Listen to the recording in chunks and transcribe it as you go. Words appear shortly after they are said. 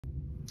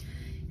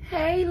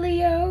Hey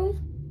Leo,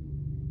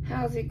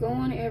 how's it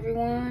going,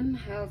 everyone?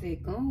 How's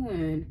it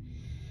going?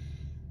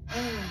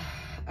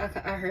 I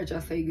heard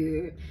y'all say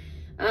good.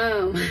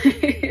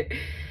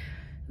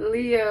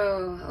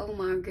 Leo, oh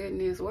my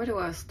goodness, where do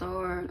I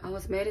start? I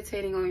was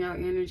meditating on y'all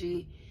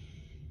energy,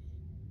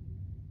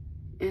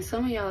 and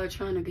some of y'all are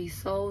trying to be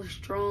so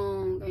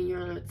strong and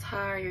you're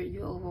tired,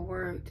 you're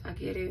overworked. I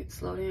get it.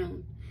 Slow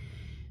down,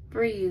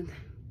 breathe,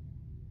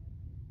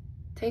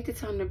 take the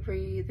time to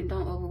breathe, and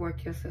don't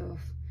overwork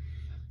yourself.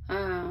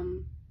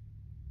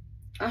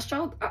 I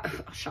saw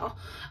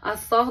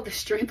the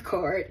strength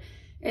card,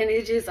 and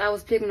I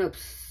was picking up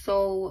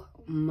so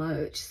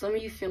much. Some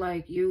of you feel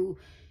like you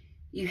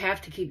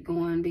have to keep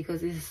going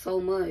because it's so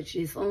much.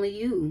 It's only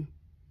you,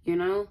 you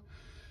know?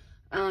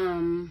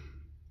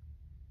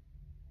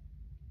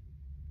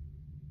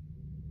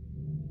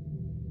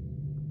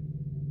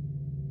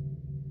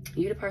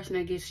 You're the person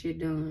that gets shit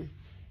done.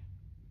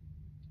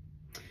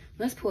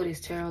 Let's pull this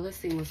tarot. Let's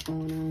see what's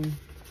going on.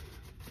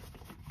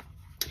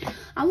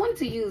 I wanted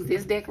to use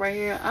this deck right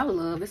here.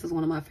 This is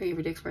one of my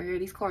favorite decks right here.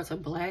 These cards are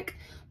black,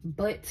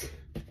 but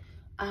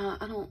I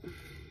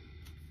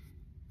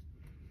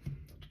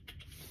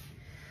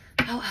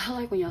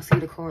like when y'all see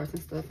the cards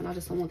and stuff, and I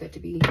just don't want that to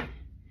be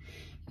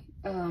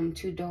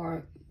too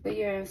dark. But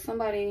yeah,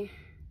 somebody's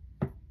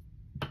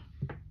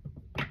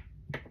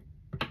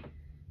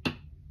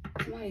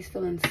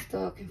feeling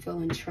stuck and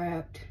feeling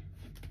trapped.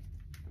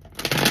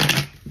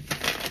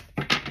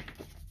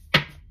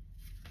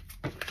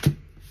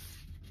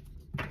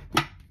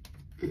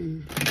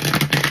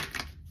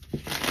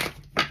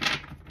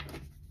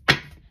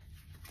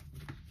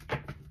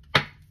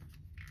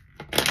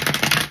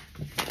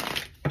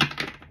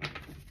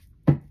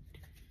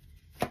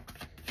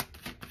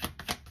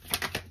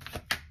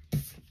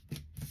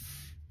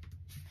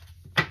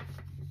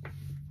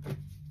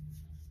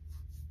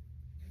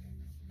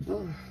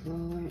 Oh,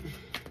 Lord.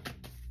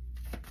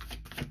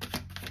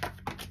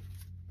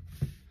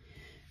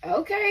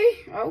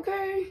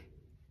 Okay.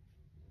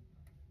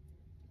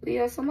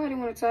 Leo, somebody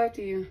want to talk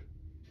to you.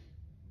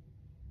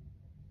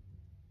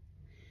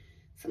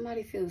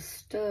 Somebody feels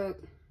stuck,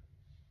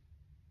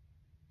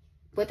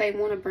 but they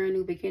want a brand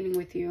new beginning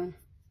with you.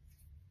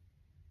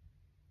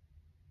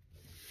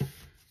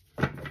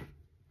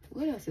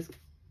 What else is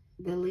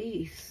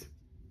beliefs?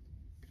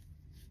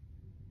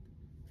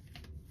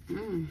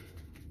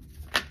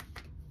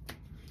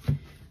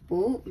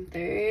 Oh,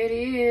 there it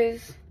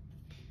is.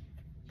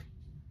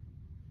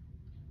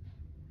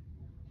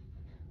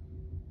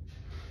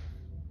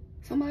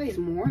 Somebody's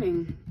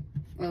mourning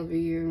over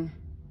you.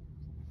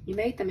 You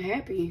made them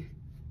happy.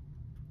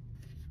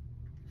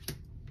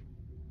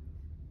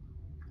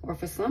 Or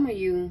for some of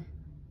you,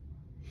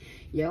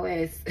 yo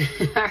ass,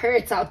 I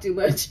heard talk too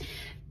much.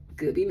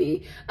 Could be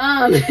me.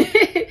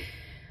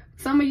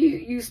 Some of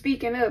you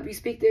speaking up, you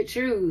speak the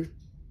truth,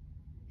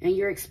 and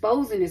you're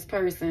exposing this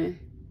person.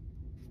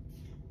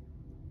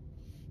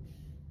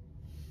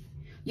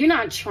 You're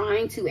not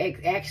trying to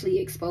actually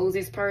expose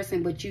this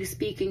person, but you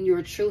speaking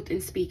your truth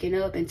and speaking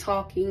up and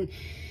talking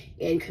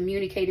and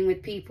communicating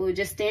with people,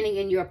 just standing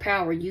in your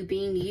power, you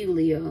being you,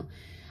 Leo,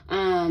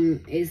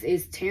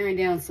 is tearing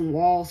down some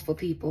walls for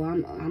people.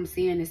 I'm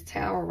seeing this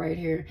tower right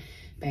here,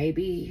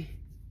 baby.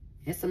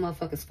 And some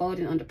motherfuckers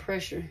folding under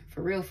pressure,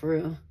 for real, for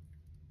real.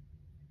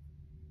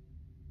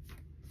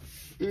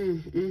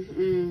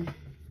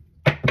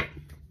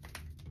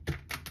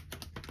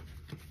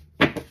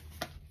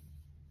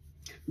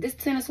 This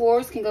Ten of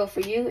Swords can go for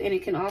you, and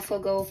it can also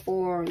go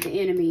for the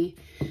enemy,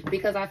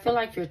 because I feel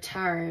like you're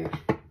tired.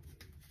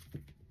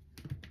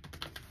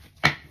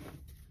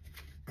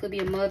 Could be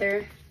a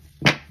mother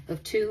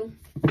of two.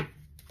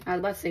 I was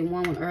about to say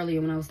one earlier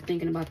when I was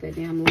thinking about that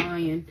damn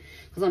lion,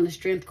 because on the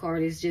strength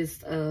card it's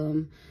just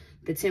the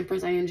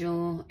Temperance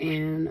Angel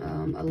and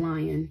a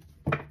lion.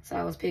 So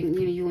I was picking,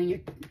 you and your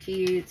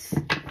kids.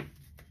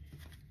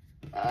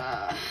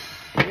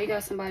 You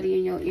got somebody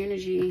in your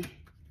energy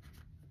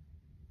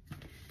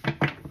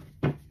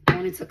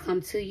wanting to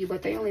come to you,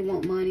 but they only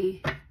want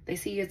money. They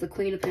see you as the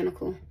Queen of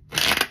Pentacles.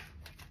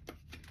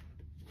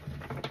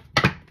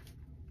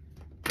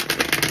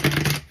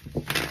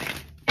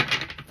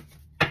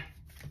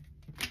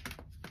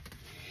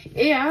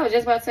 Yeah, I was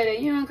just about to say that.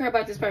 You don't care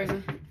about this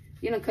person.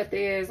 You don't cut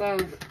their ass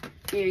off.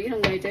 Yeah, you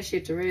don't let that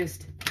shit to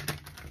rest.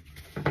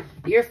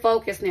 You're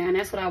focused now, and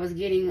that's what I was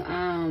getting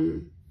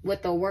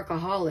with the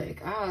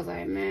workaholic. I was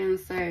like, man,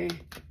 say,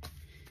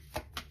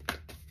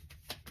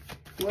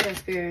 what a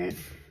spirit.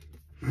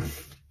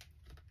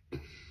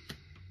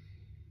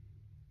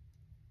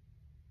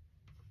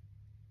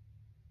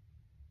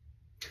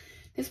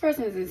 This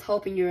person is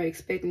hoping you're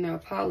expecting an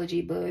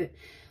apology, but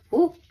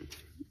whoop,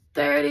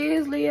 there it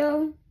is,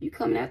 Leo. You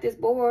coming at this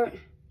board.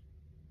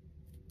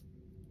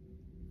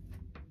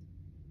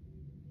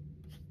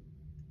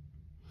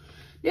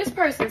 This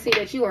person see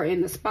that you are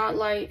in the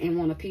spotlight and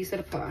want a piece of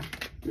the pie.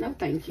 No,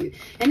 thank you.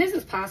 And this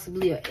is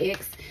possibly an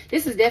ex.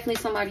 This is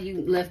definitely somebody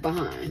you left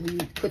behind. You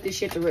put this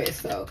shit to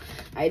rest. So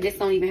this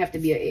don't even have to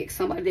be an ex.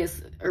 Somebody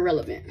that's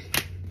irrelevant.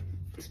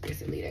 Let's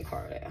basically leave that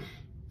card out.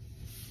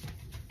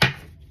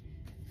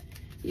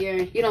 Yeah,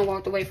 you don't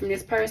walked away from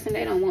this person.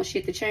 They don't want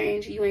shit to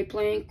change. You ain't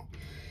playing.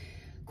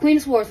 Queen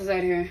of Swords is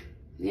out here.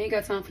 You ain't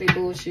got time for that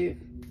bullshit.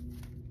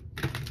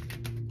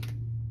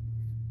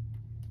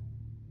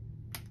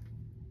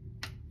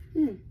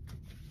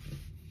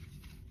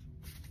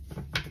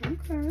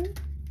 Okay.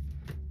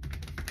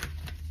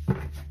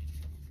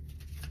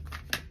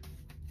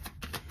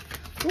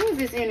 Who is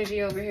this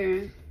energy over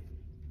here?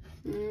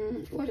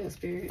 What else,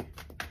 Spirit?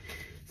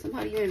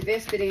 Somebody you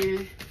invested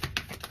in.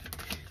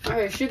 I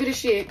heard sugar the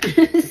shit.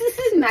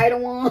 Knight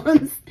of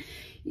Wands.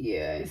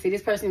 Yeah, see,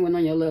 this person wasn't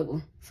on your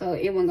level. So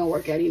it wasn't gonna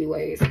work out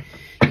anyways.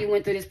 You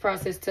went through this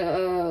process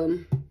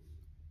to,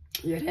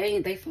 yeah,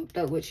 they fucked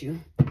up with you.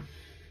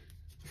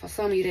 For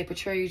some of you, they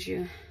betrayed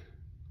you.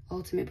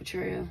 Ultimate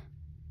betrayal.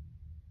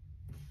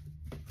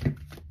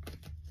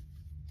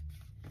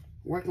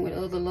 Working with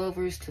other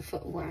lovers to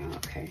fuck. Wow,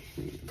 okay.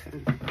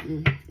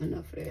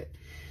 Enough of that.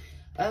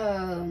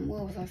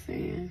 What was I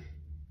saying?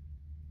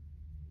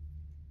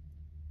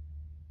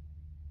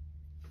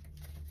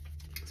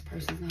 This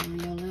person's not on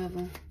your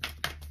level.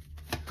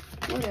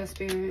 What else,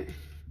 Spirit?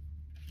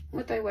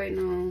 What they waiting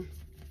on?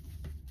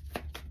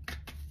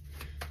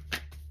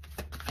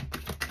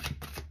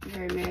 You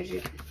heard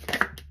magic.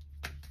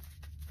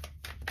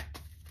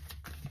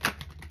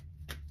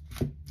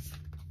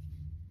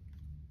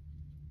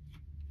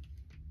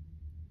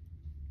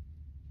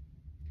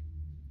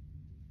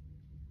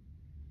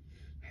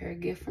 Her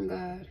gift from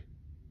God.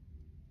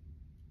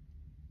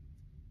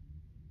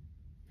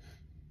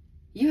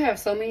 You have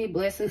so many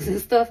blessings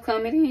and stuff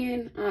coming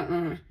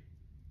in.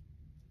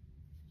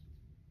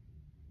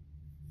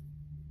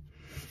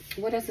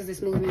 What else is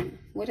this movement?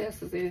 What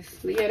else is this?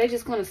 Yeah, they're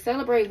just going to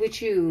celebrate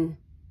with you.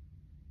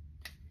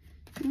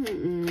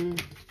 I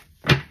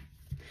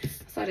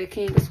saw the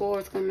King of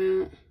Swords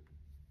come out.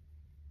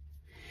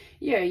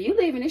 Yeah, you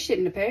leaving this shit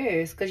in the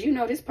past. Because you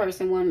know this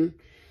person wasn't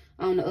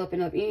on the up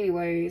and up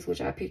anyways.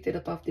 Which I picked it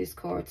up off this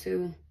card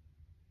too.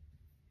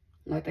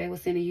 Like they were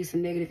sending you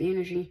some negative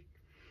energy.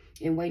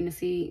 And waiting to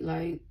see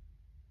like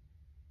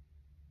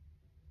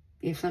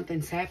if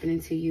something's happening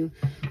to you.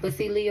 But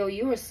see, Leo,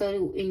 you are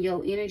so in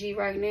your energy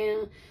right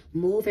now,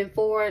 moving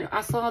forward.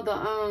 I saw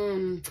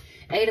the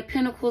Eight of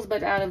Pentacles,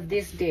 but out of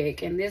this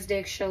deck. And this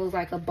deck shows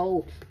like a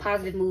bold,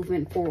 positive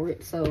movement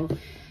forward. So,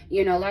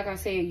 you know, like I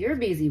said, you're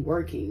busy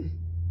working.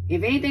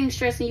 If anything's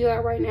stressing you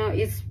out right now,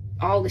 it's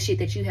all the shit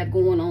that you have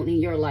going on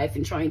in your life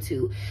and trying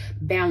to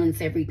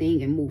balance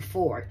everything and move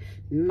forward.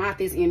 Not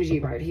this energy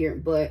right here.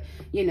 But,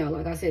 you know,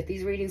 like I said,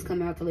 these readings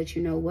come out to let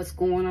you know what's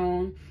going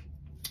on.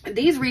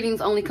 These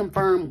readings only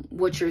confirm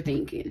what you're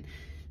thinking.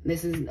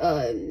 This is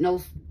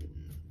no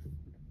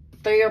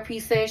therapy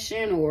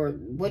session or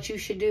what you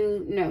should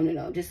do.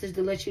 No. This is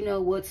to let you know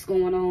what's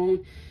going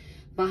on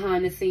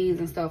behind the scenes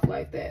and stuff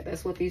like that.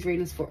 That's what these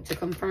readings for, to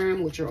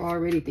confirm what you're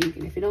already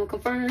thinking. If you don't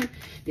confirm,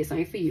 this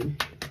ain't for you.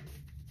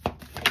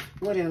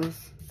 What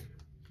else?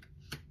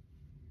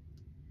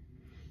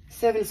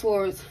 Seven of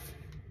Swords.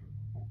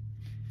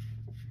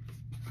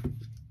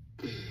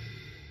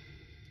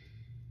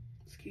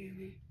 Excuse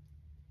me.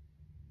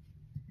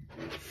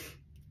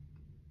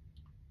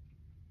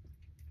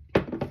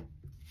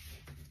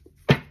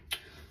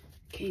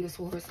 King of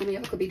Swords. Some of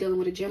y'all could be dealing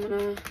with a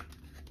Gemini.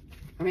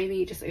 Or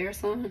maybe just air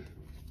sign.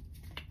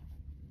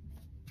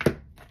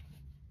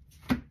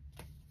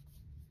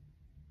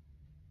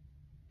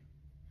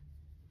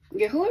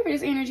 Yeah, whoever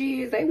this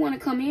energy is, they want to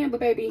come in, but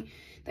baby,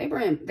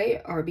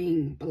 they are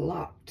being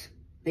blocked.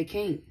 They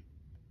can't.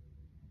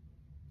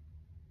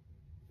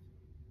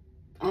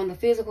 On the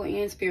physical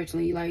and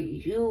spiritually, like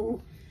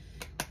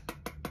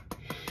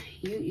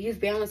you've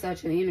balanced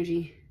out your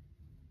energy.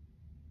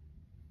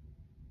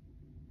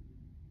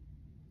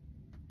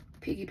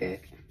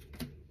 Piggyback.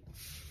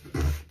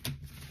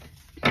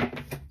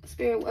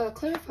 Spirit,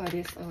 clarify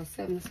this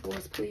Seven of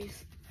Swords,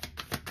 please.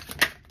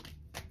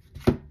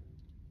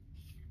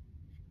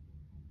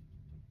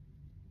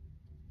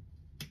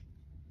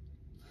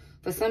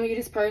 For some of you,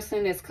 this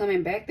person that's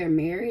coming back, they're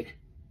married.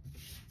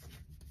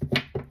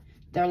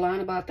 They're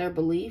lying about their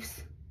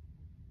beliefs.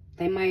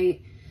 They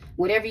might,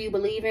 whatever you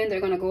believe in, they're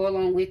going to go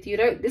along with you.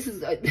 They're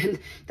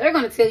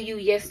going to tell you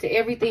yes to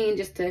everything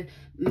just to,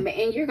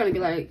 and you're going to be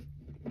like,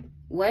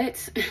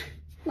 what?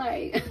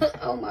 Like,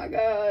 oh my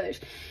gosh.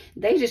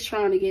 They just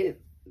trying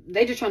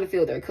to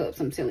fill their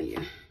cups, I'm telling you.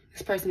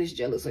 This person is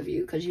jealous of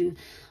you because you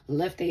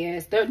left their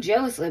ass. They're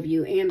jealous of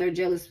you, and they're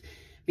jealous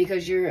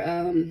because you're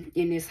in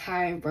this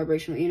high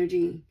vibrational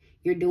energy.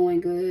 You're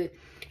doing good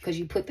because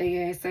you put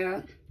their ass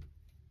out.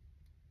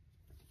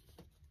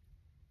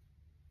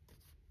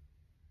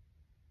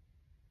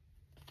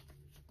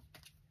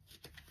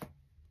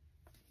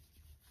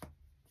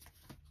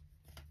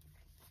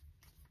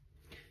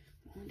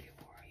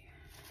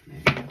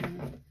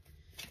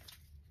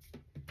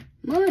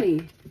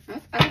 Money.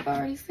 I've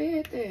already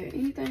said that.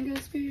 Anything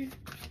good, Spirit?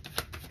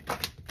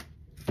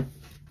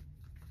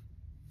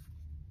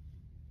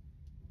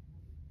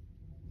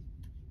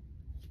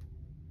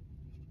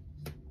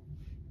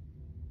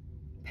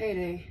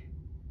 Payday.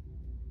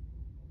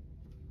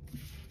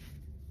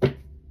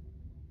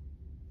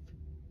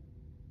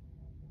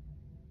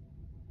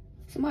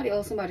 Somebody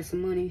owes somebody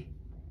some money.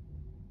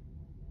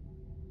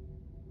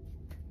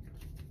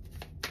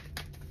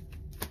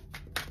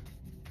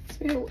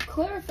 Spirit,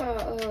 clarify,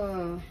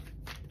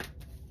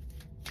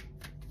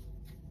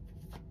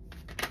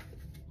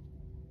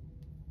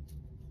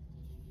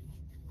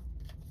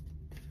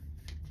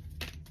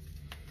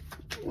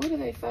 what are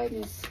they fighting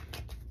this?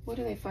 What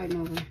are they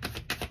fighting over?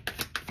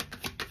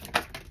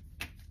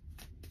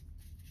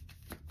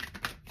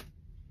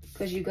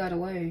 Because you got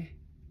away.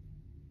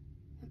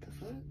 What the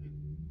fuck?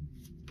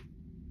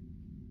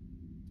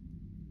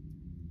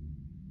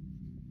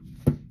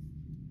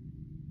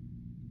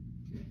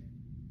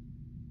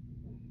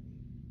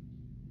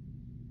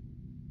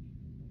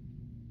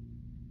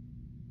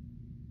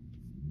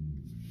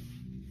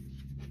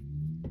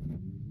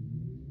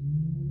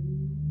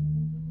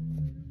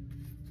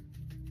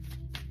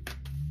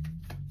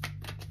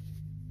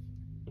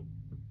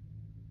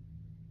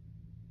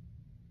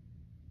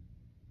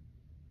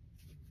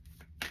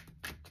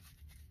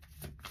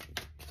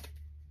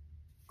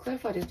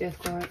 Clarify this death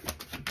card.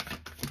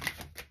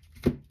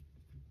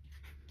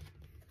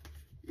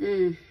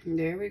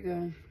 There we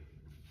go.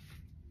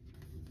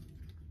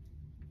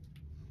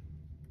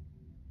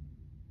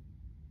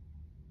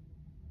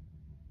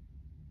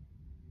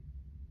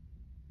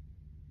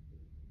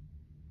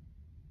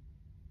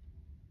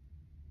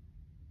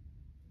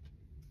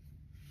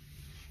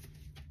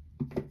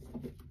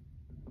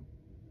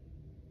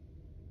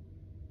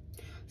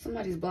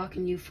 Somebody's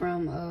blocking you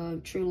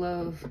from true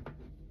love.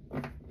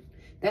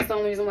 That's the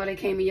only reason why they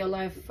came in your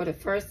life for the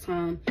first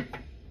time.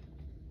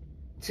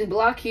 To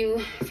block you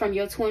from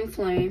your twin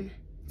flame.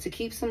 To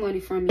keep some money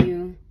from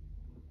you.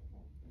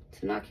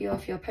 To knock you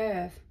off your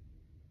path.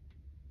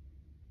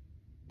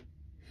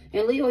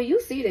 And Leo, you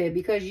see that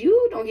because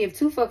you don't give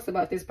two fucks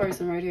about this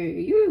person right here.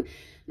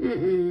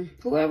 You,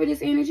 whoever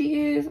this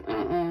energy is,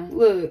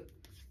 look,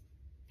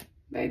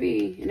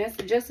 baby, and that's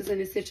the justice in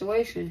this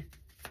situation.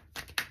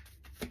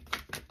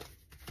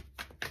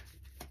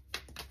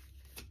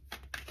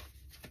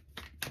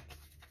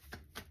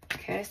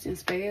 Casting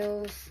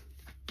spells.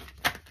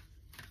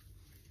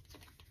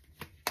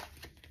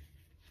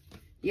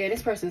 Yeah,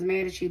 this person's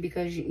mad at you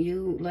because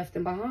you left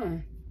them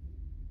behind.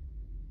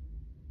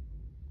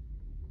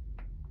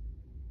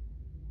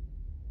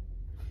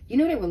 You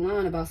know they were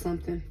lying about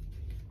something.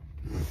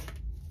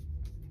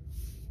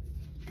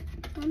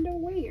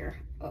 Underwear.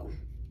 Oh.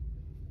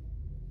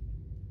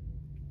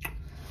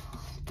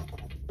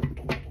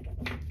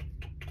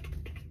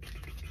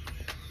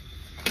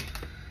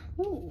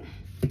 Ooh.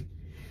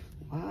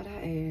 Wild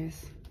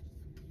ass.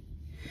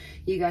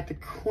 You got the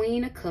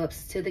Queen of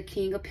Cups to the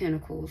King of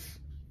Pentacles.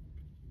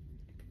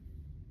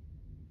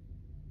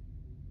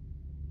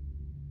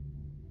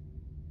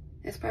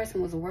 This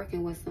person was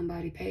working with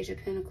somebody. Page of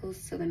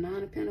Pentacles to the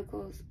Nine of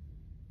Pentacles.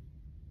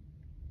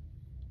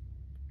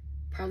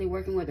 Probably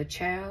working with a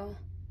child.